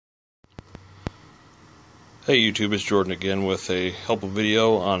Hey YouTube, it's Jordan again with a helpful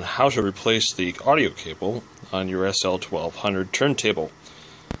video on how to replace the audio cable on your SL-1200 turntable.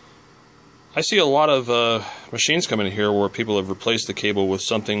 I see a lot of machines coming in here where people have replaced the cable with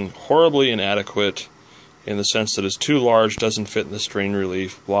something horribly inadequate in the sense that it's too large, doesn't fit in the strain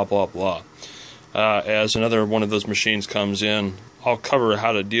relief, blah blah blah. As another one of those machines comes in, I'll cover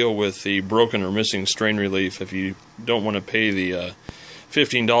how to deal with the broken or missing strain relief if you don't want to pay the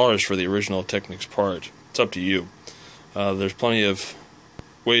 $15 for the original Technics part. It's up to you. There's plenty of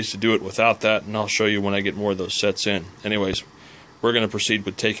ways to do it without that, and I'll show you when I get more of those sets in. Anyways, we're going to proceed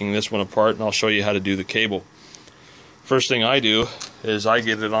with taking this one apart, and I'll show you how to do the cable. First thing I do is I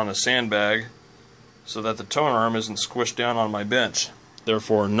get it on a sandbag so that the tone arm isn't squished down on my bench,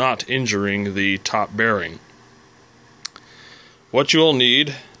 therefore not injuring the top bearing. What you'll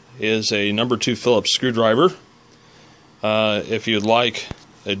need is a number 2 Phillips screwdriver. If you'd like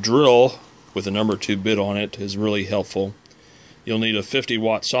a drill with a number 2 bit on it is really helpful. You'll need a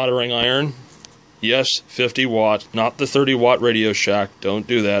 50-watt soldering iron. Yes, 50 watt, not the 30-watt Radio Shack. Don't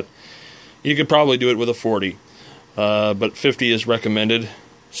do that. You could probably do it with a 40, but 50 is recommended.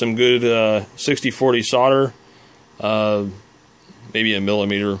 Some good 60-40 solder, maybe a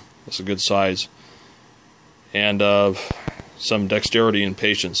millimeter. That's a good size. And some dexterity and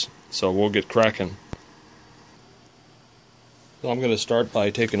patience. So we'll get cracking. So I'm going to start by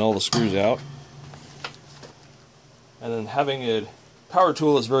taking all the screws out, and then having a power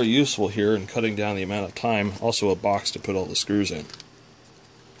tool is very useful here in cutting down the amount of time. Also a box to put all the screws in.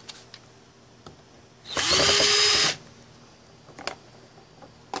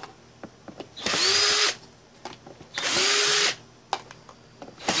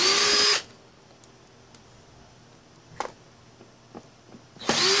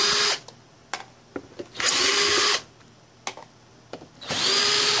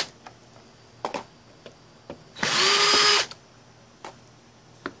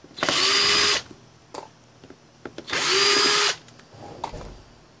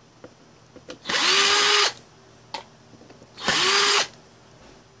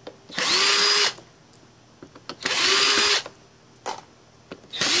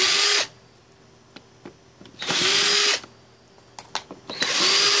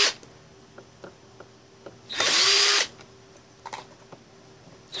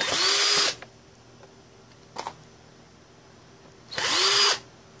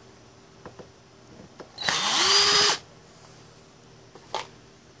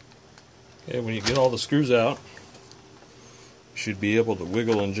 Okay, when you get all the screws out, you should be able to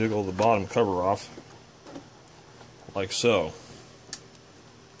wiggle and jiggle the bottom cover off, like so.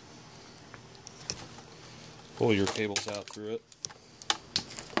 Pull your cables out through it.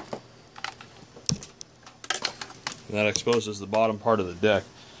 And that exposes the bottom part of the deck.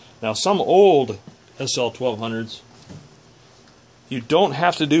 Now, some old SL-1200s, you don't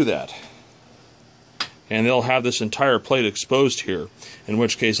have to do that. And they'll have this entire plate exposed here, in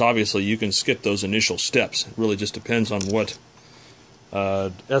which case obviously you can skip those initial steps. It really just depends on what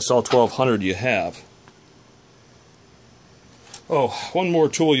SL-1200 you have. Oh, one more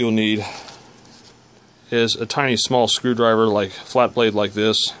tool you'll need is a tiny small screwdriver, like flat blade like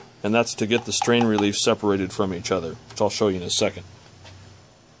this, and that's to get the strain relief separated from each other, which I'll show you in a second.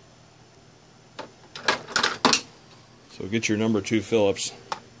 So get your number 2 Phillips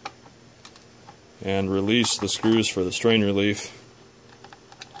and release the screws for the strain relief.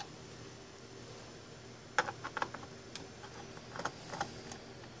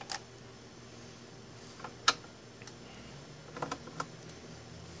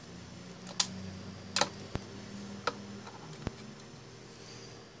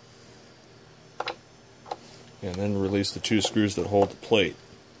 And then release the 2 screws that hold the plate.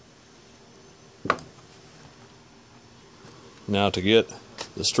 Now, to get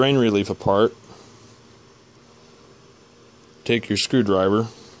the strain relief apart, take your screwdriver,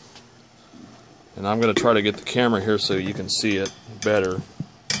 and I'm going to try to get the camera here so you can see it better.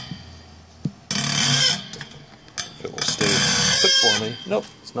 If it will stay put for me. Nope,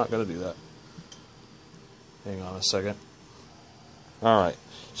 it's not going to do that. Hang on a second. Alright,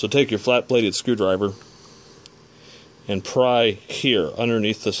 so take your flat-bladed screwdriver and pry here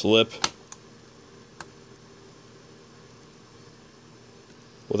underneath this lip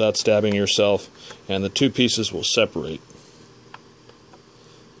without stabbing yourself, and the 2 pieces will separate.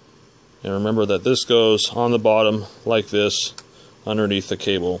 And remember that this goes on the bottom like this underneath the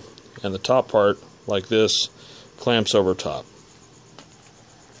cable, and the top part like this clamps over top.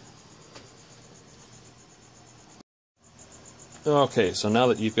 Okay, so now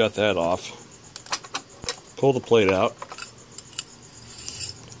that you've got that off, pull the plate out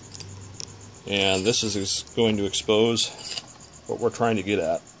and this is going to expose what we're trying to get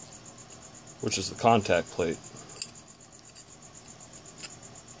at, which is the contact plate.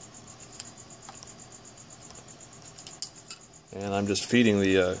 And I'm just feeding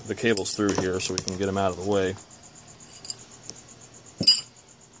the cables through here so we can get them out of the way.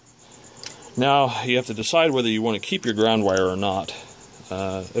 Now you have to decide whether you want to keep your ground wire or not.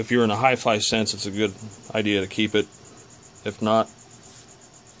 If you're in a hi-fi sense, it's a good idea to keep it. If not,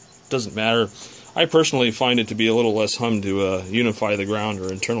 it doesn't matter. I personally find it to be a little less hum to unify the ground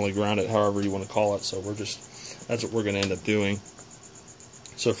or internally ground it, however you want to call it. So that's what we're going to end up doing.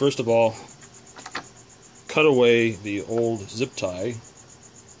 So first of all, cut away the old zip tie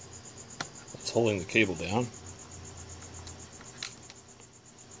that's holding the cable down.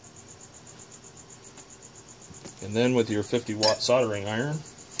 And then with your 50-watt soldering iron,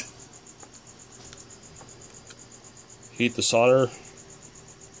 heat the solder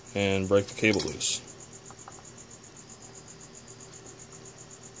and break the cable loose.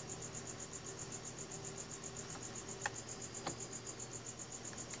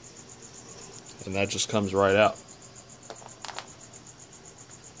 And that just comes right out.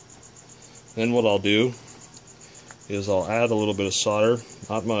 Then what I'll do is I'll add a little bit of solder,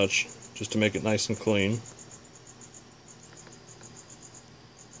 not much, just to make it nice and clean.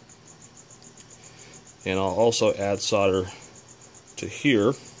 And I'll also add solder to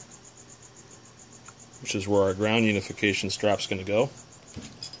here, which is where our ground unification strap's going to go.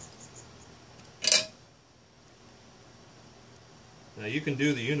 Now you can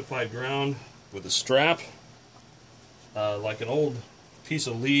do the unified ground with a strap, like an old piece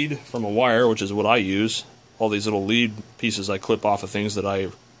of lead from a wire, which is what I use. All these little lead pieces I clip off of things that I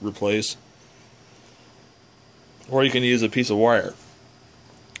replace. Or you can use a piece of wire.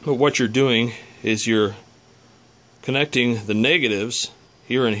 But what you're doing is you're connecting the negatives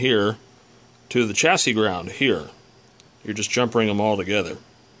here and here to the chassis ground here. You're just jumpering them all together.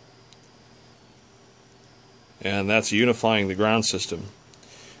 And that's unifying the ground system.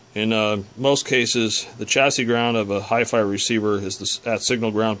 In most cases, the chassis ground of a hi-fi receiver is at signal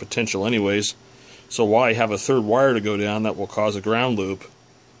ground potential anyways, so why have a third wire to go down that will cause a ground loop?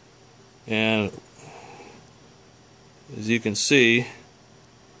 And as you can see,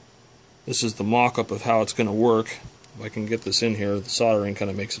 this is the mock-up of how it's going to work. If I can get this in here, the soldering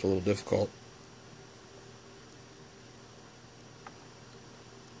kind of makes it a little difficult.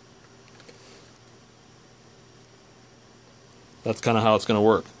 That's kind of how it's going to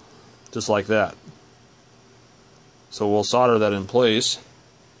work. Just like that. So we'll solder that in place,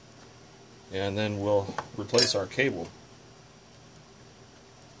 and then we'll replace our cable.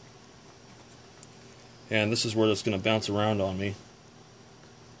 And this is where it's going to bounce around on me.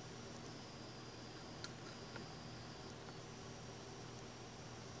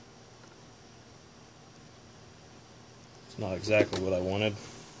 It's not exactly what I wanted.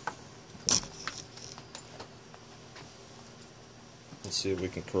 Let's see if we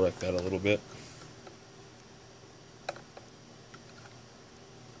can correct that a little bit.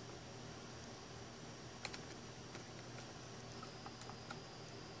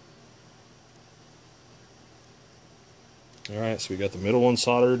 Alright, so we got the middle one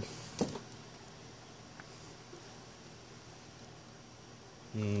soldered.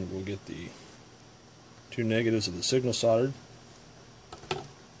 And we'll get the two negatives of the signal soldered.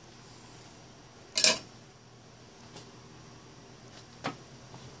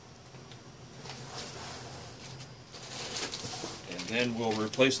 Then we'll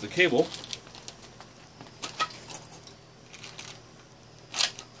replace the cable.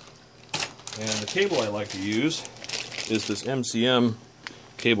 And the cable I like to use is this MCM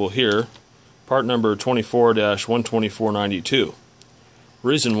cable here, part number 24-12492.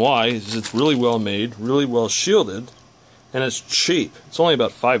 Reason why is it's really well made, really well shielded, and it's cheap. It's only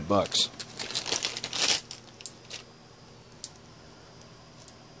about $5.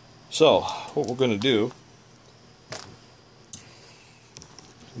 So, what we're going to do,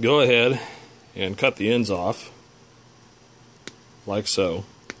 go ahead and cut the ends off, like so.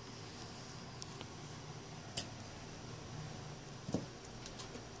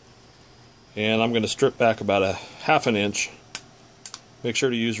 And I'm going to strip back about a ½ an inch. Make sure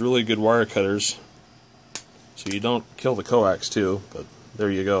to use really good wire cutters so you don't kill the coax too, but there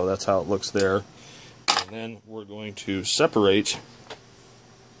you go, that's how it looks there. And then we're going to separate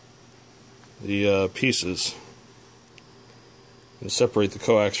the pieces and separate the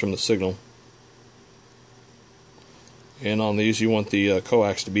coax from the signal. And on these you want the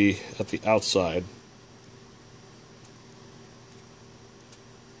coax to be at the outside.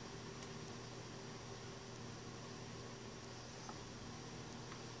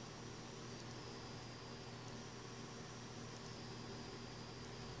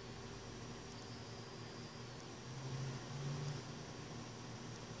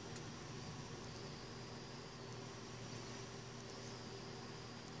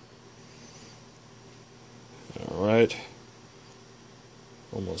 Alright,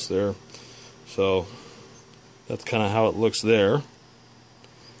 almost there. So that's kind of how it looks there.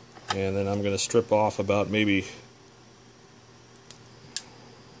 And then I'm going to strip off about maybe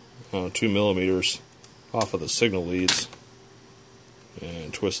 2 millimeters off of the signal leads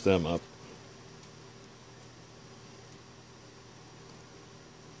and twist them up.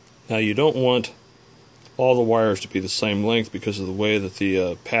 Now you don't want all the wires to be the same length because of the way that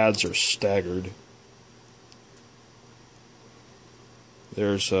the pads are staggered.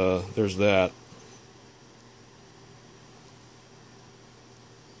 There's that.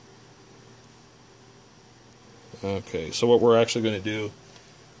 Okay, so what we're actually going to do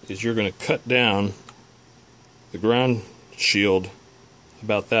is you're going to cut down the ground shield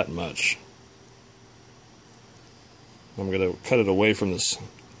about that much. I'm going to cut it away from this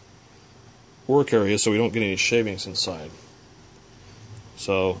work area so we don't get any shavings inside.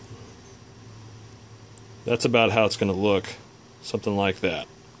 So that's about how it's going to look, something like that.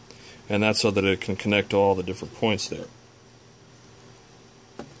 And that's so that it can connect to all the different points there.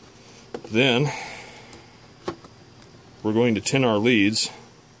 Then we're going to tin our leads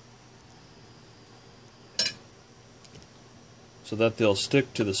so that they'll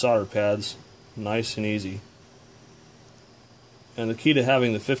stick to the solder pads nice and easy. And the key to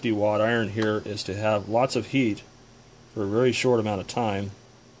having the 50-watt iron here is to have lots of heat for a very short amount of time,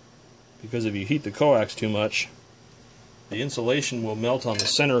 because if you heat the coax too much, the insulation will melt on the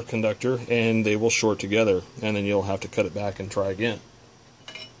center conductor and they will short together, and then you'll have to cut it back and try again.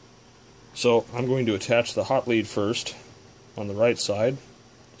 So I'm going to attach the hot lead first on the right side,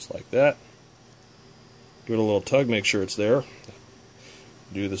 just like that. Give it a little tug, make sure it's there.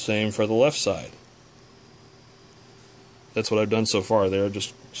 Do the same for the left side. That's what I've done so far there,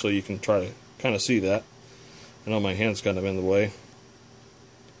 just so you can try to kind of see that. I know my hand's kind of in the way.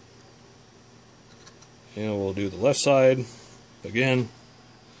 And we'll do the left side again.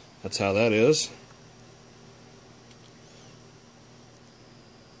 That's how that is.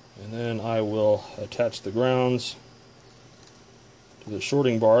 And then I will attach the grounds to the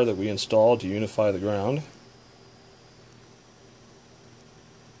shorting bar that we installed to unify the ground.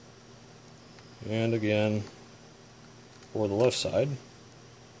 And again for the left side.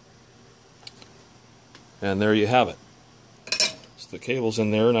 And there you have it. So the cable's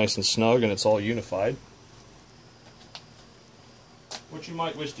in there nice and snug and it's all unified. What you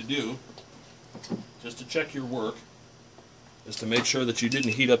might wish to do, just to check your work, is to make sure that you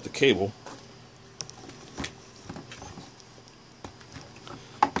didn't heat up the cable.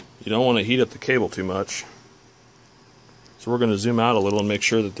 You don't want to heat up the cable too much. So we're going to zoom out a little and make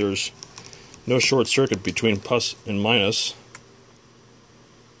sure that there's no short circuit between plus and minus.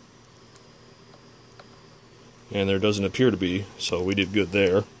 And there doesn't appear to be, so we did good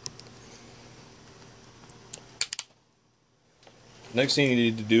there. Next thing you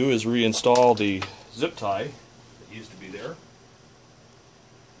need to do is reinstall the zip tie that used to be there,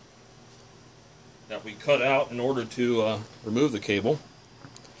 that we cut out in order to remove the cable.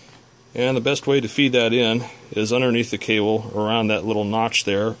 And the best way to feed that in is underneath the cable around that little notch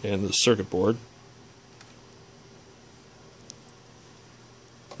there in the circuit board.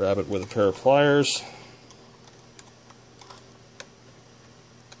 Grab it with a pair of pliers.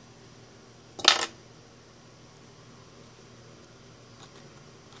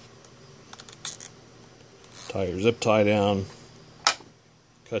 Tie your zip tie down.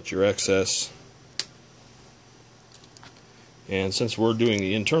 Cut your excess. And since we're doing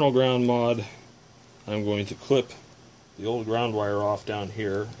the internal ground mod, I'm going to clip the old ground wire off down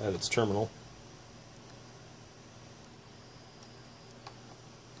here at its terminal.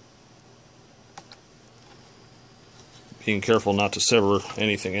 Being careful not to sever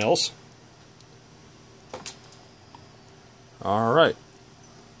anything else. Alright.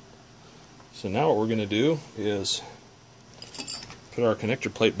 So now what we're going to do is put our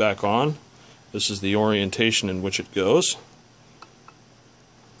connector plate back on. This is the orientation in which it goes.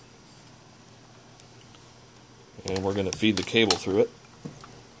 And we're going to feed the cable through it.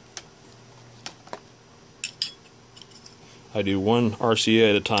 I do one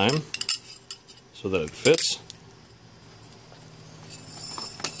RCA at a time so that it fits.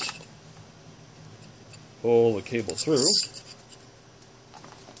 Pull the cable through.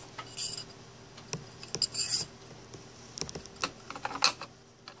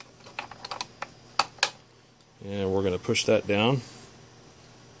 And we're going to push that down.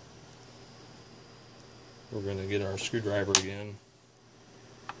 We're going to get our screwdriver again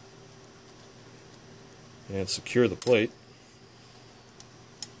and secure the plate.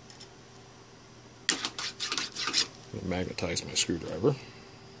 Magnetize my screwdriver.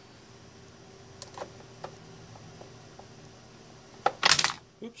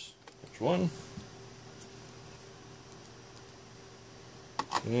 one.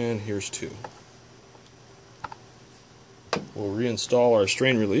 And here's two. We'll reinstall our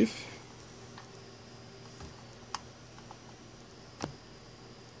strain relief.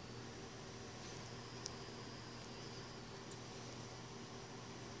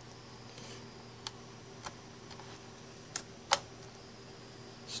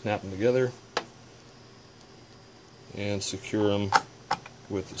 Snap them together and secure them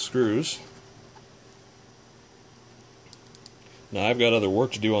with the screws. Now I've got other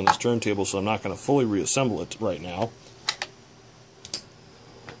work to do on this turntable, so I'm not going to fully reassemble it right now.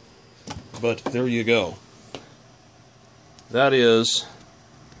 But there you go. That is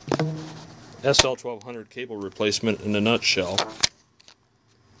SL-1200 cable replacement in a nutshell.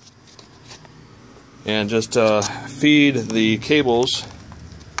 And just feed the cables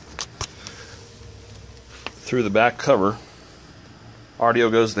through the back cover. Audio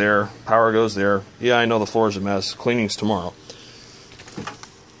goes there, power goes there. Yeah, I know the floor is a mess. Cleaning's tomorrow.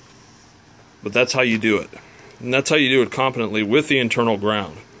 But that's how you do it. And that's how you do it competently with the internal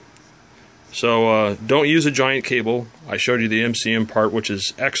ground. So don't use a giant cable. I showed you the MCM part, which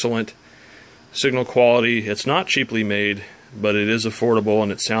is excellent. Signal quality, it's not cheaply made, but it is affordable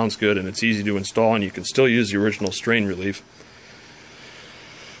and it sounds good and it's easy to install, and you can still use the original strain relief.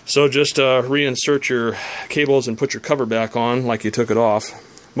 So just reinsert your cables and put your cover back on like you took it off.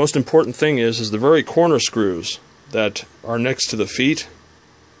 Most important thing is the very corner screws that are next to the feet.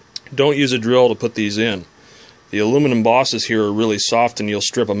 Don't use a drill to put these in. The aluminum bosses here are really soft and you'll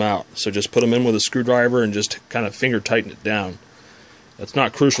strip them out. So just put them in with a screwdriver and just kind of finger tighten it down. It's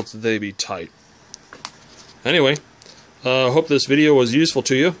not crucial that they be tight. Anyway, hope this video was useful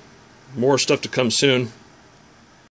to you. More stuff to come soon.